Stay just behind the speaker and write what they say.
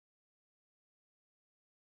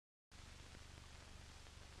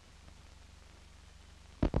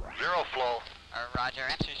Zero flow. Roger.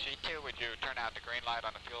 MCC2, would you turn out the green light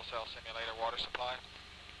on the fuel cell simulator water supply?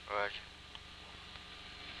 Roger.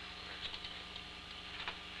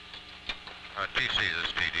 TC, this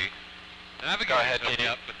is TD. Go ahead, TD.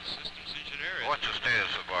 Up with the systems engineer. What's the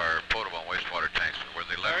status of our potable and wastewater tanks? Were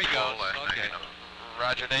they There left he full goes. last Okay. night?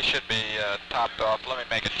 Roger, they should be topped off. Let me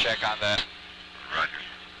make a check on that.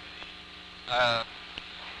 Roger.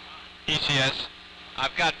 ECS,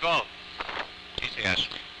 I've got both. TCS.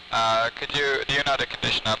 do you know the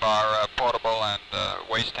condition of our portable and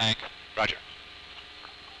waste tank? Roger.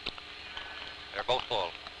 They're both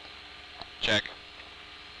full. Check.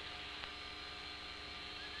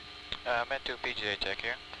 Med 2 PGA check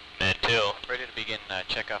here. Med 2. Ready to begin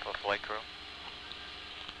checkoff of flight crew.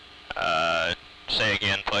 Say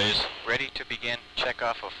again, please. Ready to begin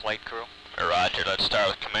checkoff of flight crew. Roger. Let's start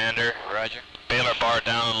with commander. Roger. Baler bar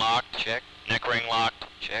down and locked. Check. Neck ring locked.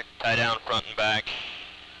 Check. Tie down front and back.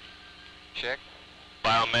 Check.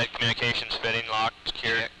 Biomed communications fitting locked,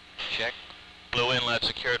 secured. Check. Check. Blue inlet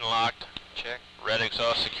secured and locked. Check. Red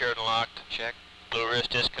exhaust secured and locked. Check. Blue wrist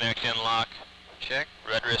disconnect in lock. Check.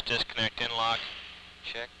 Red wrist disconnect in lock.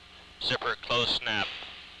 Check. Zipper close snap.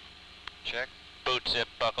 Check. Boot zip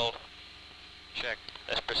buckled. Check.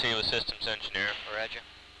 Let's proceed with systems engineer. Roger.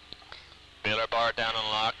 Baler bar down and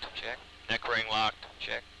locked. Check. Neck ring locked.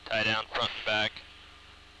 Check. Tie down front and back.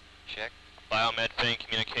 Check. Biomed fitting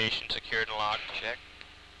communication secured and locked. Check.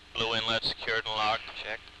 Blue inlet secured and locked.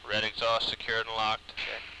 Check. Red exhaust secured and locked.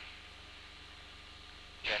 Check.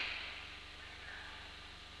 Check.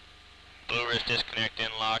 Blue wrist disconnect in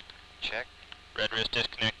locked. Check. Red wrist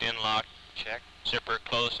disconnect in locked. Check. Zipper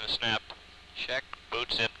closed and snapped. Check.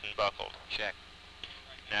 Boot zipped and buckled. Check.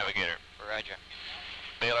 Navigator. Roger.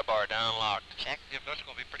 Baler bar down and locked. Check. Yeah, that's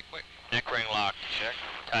going to be pretty quick. Neck ring locked. Check.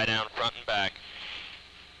 Tie down front and back.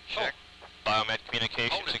 Check. Biomed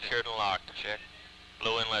communication Hold it secured and locked. Check.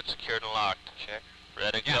 Blue inlet secured and locked. Check.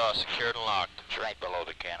 Red exhaust secured and locked. It's right below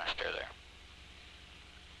the canister there.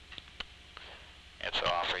 It's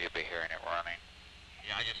off, or you'll be hearing it running.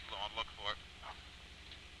 Yeah, I just look for it.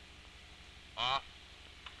 Off.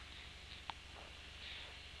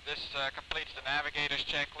 This completes the navigator's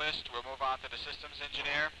checklist. We'll move on to the systems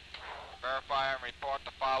engineer. Verify and report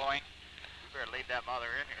the following. We better leave that mother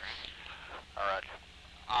in here. All right.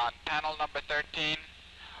 On panel number 13,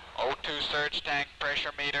 O2 surge tank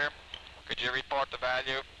pressure meter. Could you report the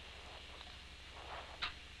value?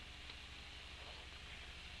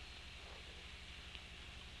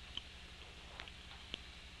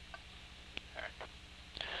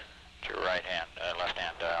 It's your right hand, left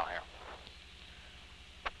hand dial here.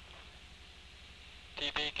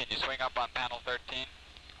 TV, can you swing up on panel 13?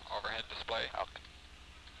 Overhead display. Okay.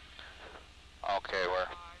 Okay, we're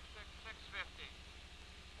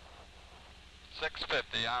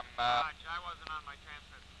 650. I'm, I wasn't on my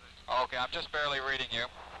transmit position. okay, I'm just barely reading you.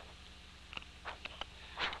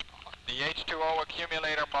 The H2O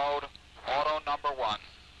accumulator mode, auto number 1.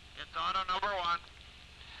 It's auto number 1.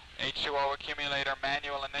 H2O accumulator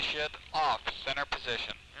manual initiate, off, center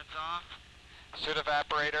position. It's off. Suit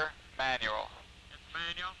evaporator, manual. It's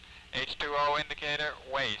manual. H2O indicator,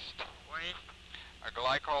 waste. Wait. A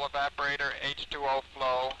glycol evaporator, H2O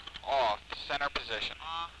flow, off, center position.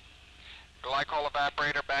 Off. Glycol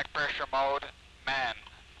evaporator back pressure mode, man,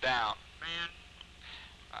 down. Man.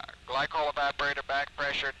 Glycol evaporator back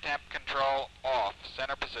pressure temp control, off,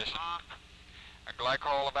 center position. Off. A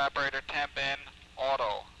glycol evaporator temp in,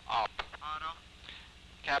 auto, up. Auto.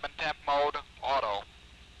 Cabin temp mode, auto.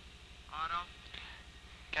 Auto.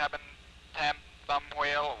 Cabin temp thumb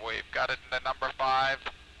wheel, we've got it in the number 5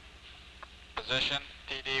 position.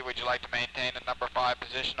 TD, would you like to maintain the number 5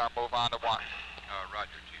 position or move on to 1? Roger,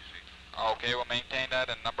 TC. Okay, we'll maintain that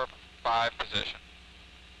in number 5 position.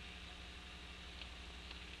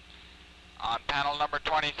 On panel number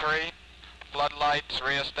 23, floodlights,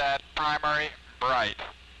 rheostat, primary, bright.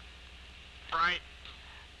 Bright.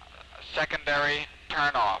 Secondary,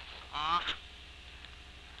 turn off. Off.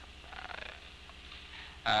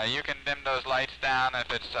 You can dim those lights down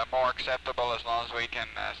if it's more acceptable, as long as we can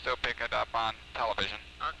still pick it up on television.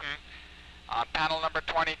 Okay. On panel number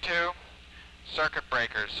 22, circuit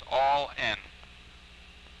breakers, all in.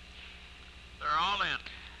 They're all in.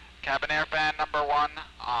 Cabin air fan number 1,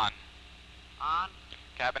 on. On.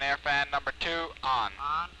 Cabin air fan number 2, on.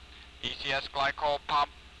 On. ECS glycol pump,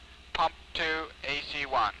 pump 2,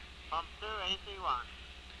 AC1. Pump 2, AC1.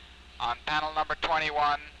 On panel number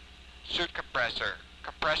 21, suit compressor,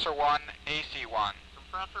 compressor 1, AC1.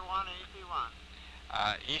 Compressor 1, AC1.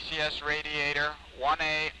 ECS radiator,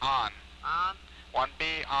 1A on. On.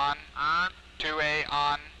 1B on. On. 2A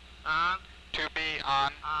on. On. 2B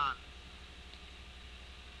on.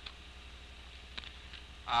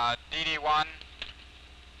 On. DD1.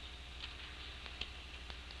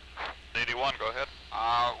 DD1, go ahead.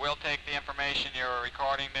 We'll take the information you're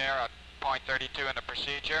recording there at point 32 in the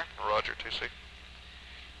procedure. Roger, TC.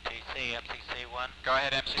 TC, MCC1. Go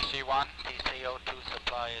ahead, MCC1. TCO2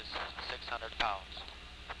 supply is 600 pounds.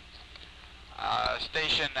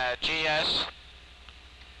 Station GS.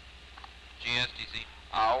 GSTC,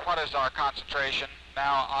 What is our concentration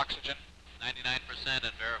now, oxygen? 99%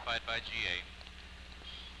 and verified by GA.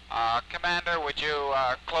 Commander, would you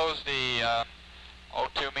close the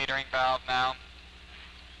O2 metering valve now?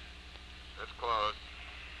 It's closed.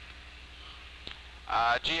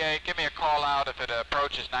 GA, give me a call out if it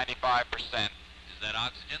approaches 95%. Is that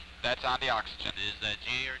oxygen? That's on the oxygen. Is that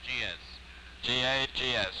GA or GS? GA,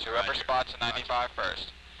 GS, whoever Roger. spots a 95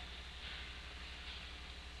 first.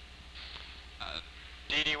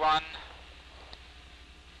 DD1,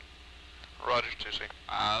 Roger, TC.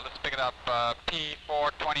 let's pick it up.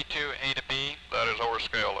 P422 A to B. That is over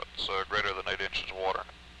scale. It's greater than 8 inches of water.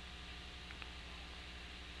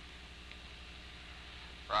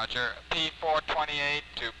 Roger. P428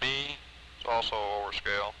 to B. It's also over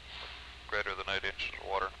scale, greater than 8 inches of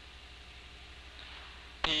water.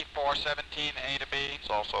 P417 A to B. It's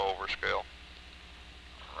also over scale.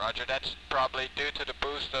 Roger, that's probably due to the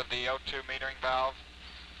boost of the O2 metering valve.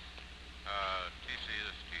 TC,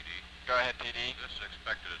 this is TD. Go ahead, TD. This is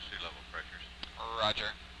expected at sea level pressures. Roger.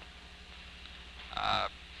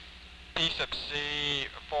 P sub C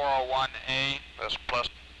 401A. That's plus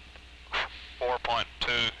 4.2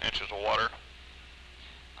 inches of water.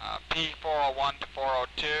 P401 to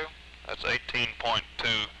 402. That's 18.2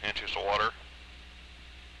 inches of water.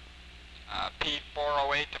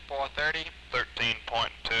 P408 to 430.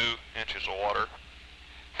 13.2 inches of water.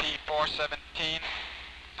 P417.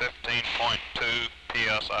 15.2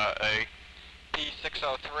 psia.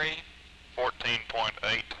 P603.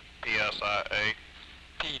 14.8 psia.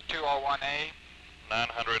 P201A.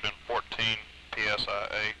 914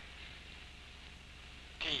 psia.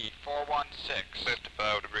 T416.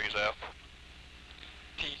 55 degrees F.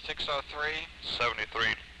 T603.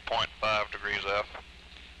 73.5 degrees F.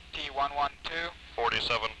 T112.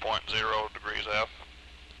 47.0 degrees F.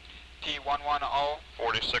 T110.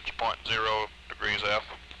 46.0 degrees F.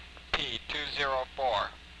 P204.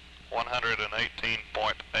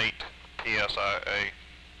 118.8 psia.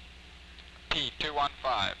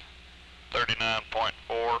 P215.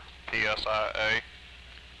 39.4 psia.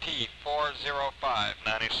 T405.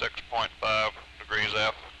 96.5 degrees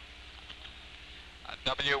F.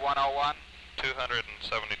 W101.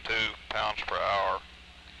 272 pounds per hour.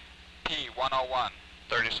 P101.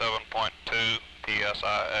 37.2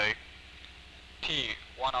 psia.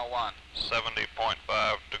 T101.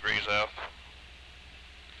 70.5 degrees F.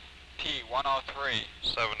 T103.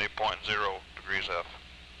 70.0 degrees F.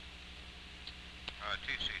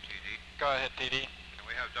 TC, TD. Go ahead, TD. Can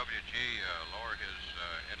we have WG lower his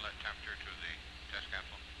inlet temperature to the test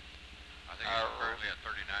capsule? I think it's currently at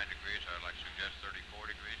 39 degrees. I'd like to suggest 34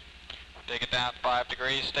 degrees. Take it down 5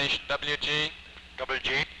 degrees. Station WG.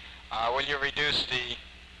 WG. Will you reduce the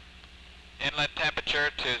inlet temperature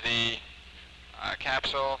to the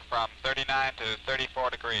capsule from 39 to 34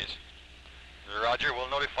 degrees? Roger, we'll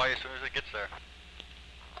notify you as soon as it gets there.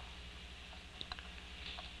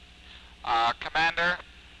 Commander,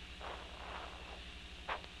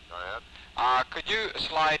 Go ahead. could you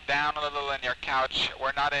slide down a little in your couch?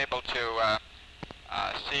 We're not able to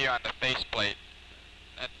see you on the faceplate.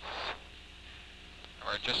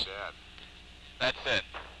 We're just... Dead. That's it.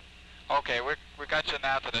 Okay, we got you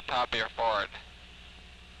now to the top of your forward.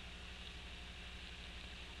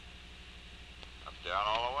 I'm down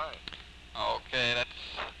all the way. Okay,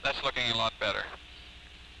 that's looking a lot better.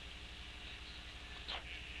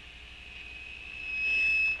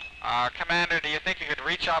 Commander, do you think you could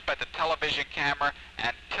reach up at the television camera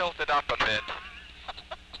and tilt it up a bit?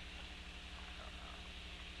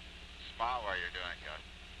 Smile while you're doing it, Gus.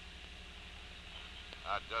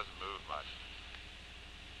 That doesn't move much.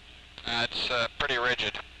 It's pretty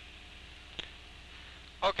rigid.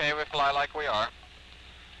 Okay, we fly like we are.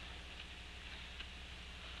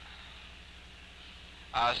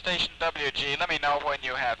 Station WG, let me know when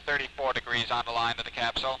you have 34 degrees on the line to the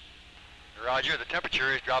capsule. Roger, the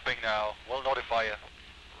temperature is dropping now. We'll notify you.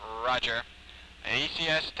 Roger.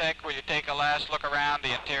 ECS Tech, will you take a last look around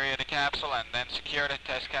the interior of the capsule and then secure the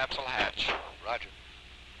test capsule hatch? Roger.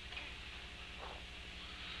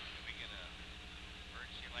 Can we get an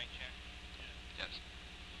emergency light check? Yes.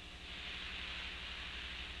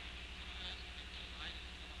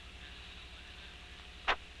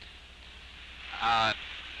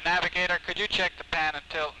 Navigator, could you check the pan and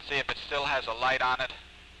tilt and see if it still has a light on it?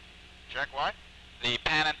 Check what? The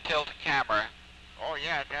pan and tilt camera. Oh,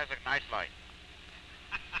 yeah, it has a nice light.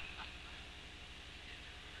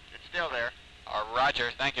 It's still there.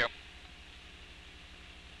 Roger, thank you.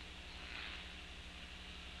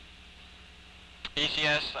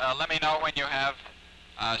 ECS, let me know when you have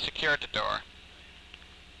secured the door.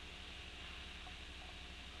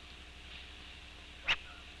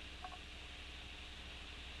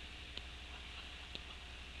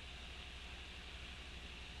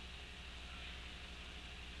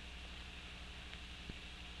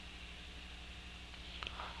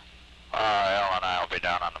 Al and I will be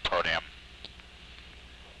down on the podium.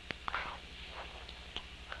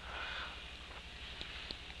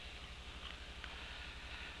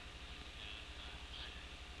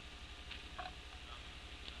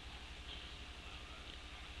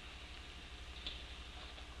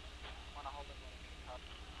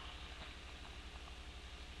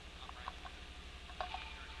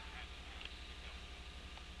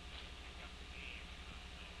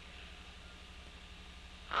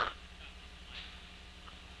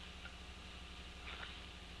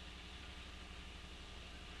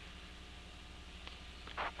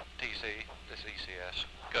 TC, this is ECS.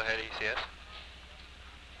 Go ahead, ECS.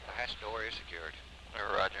 The hatch door is secured.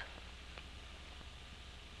 Roger.